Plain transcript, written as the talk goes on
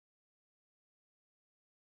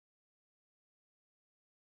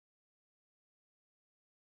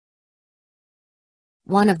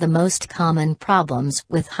One of the most common problems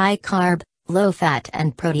with high-carb, low-fat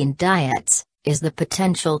and protein diets is the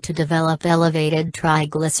potential to develop elevated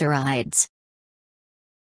triglycerides.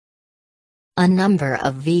 A number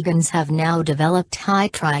of vegans have now developed high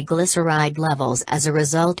triglyceride levels as a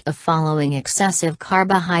result of following excessive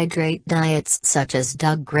carbohydrate diets such as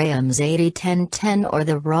Doug Graham's 80-10-10 or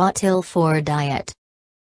the raw till 4 diet.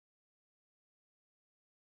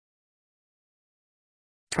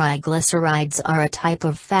 Triglycerides are a type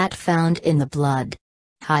of fat found in the blood.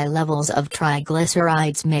 High levels of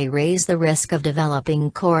triglycerides may raise the risk of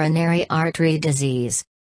developing coronary artery disease.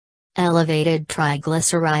 Elevated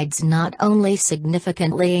triglycerides not only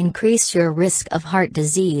significantly increase your risk of heart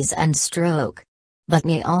disease and stroke, but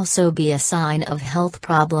may also be a sign of health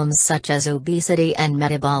problems such as obesity and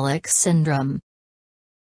metabolic syndrome.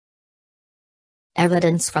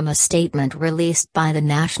 Evidence from a statement released by the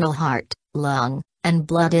National Heart, Lung, and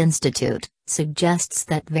Blood Institute suggests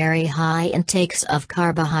that very high intakes of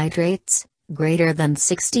carbohydrates, greater than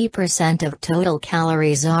 60% of total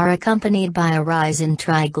calories, are accompanied by a rise in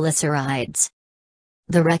triglycerides.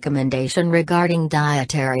 The recommendation regarding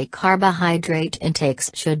dietary carbohydrate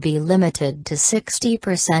intakes should be limited to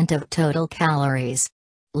 60% of total calories.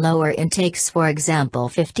 Lower intakes, for example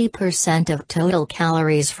 50% of total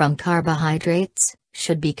calories from carbohydrates,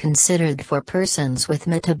 should be considered for persons with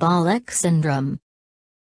metabolic syndrome.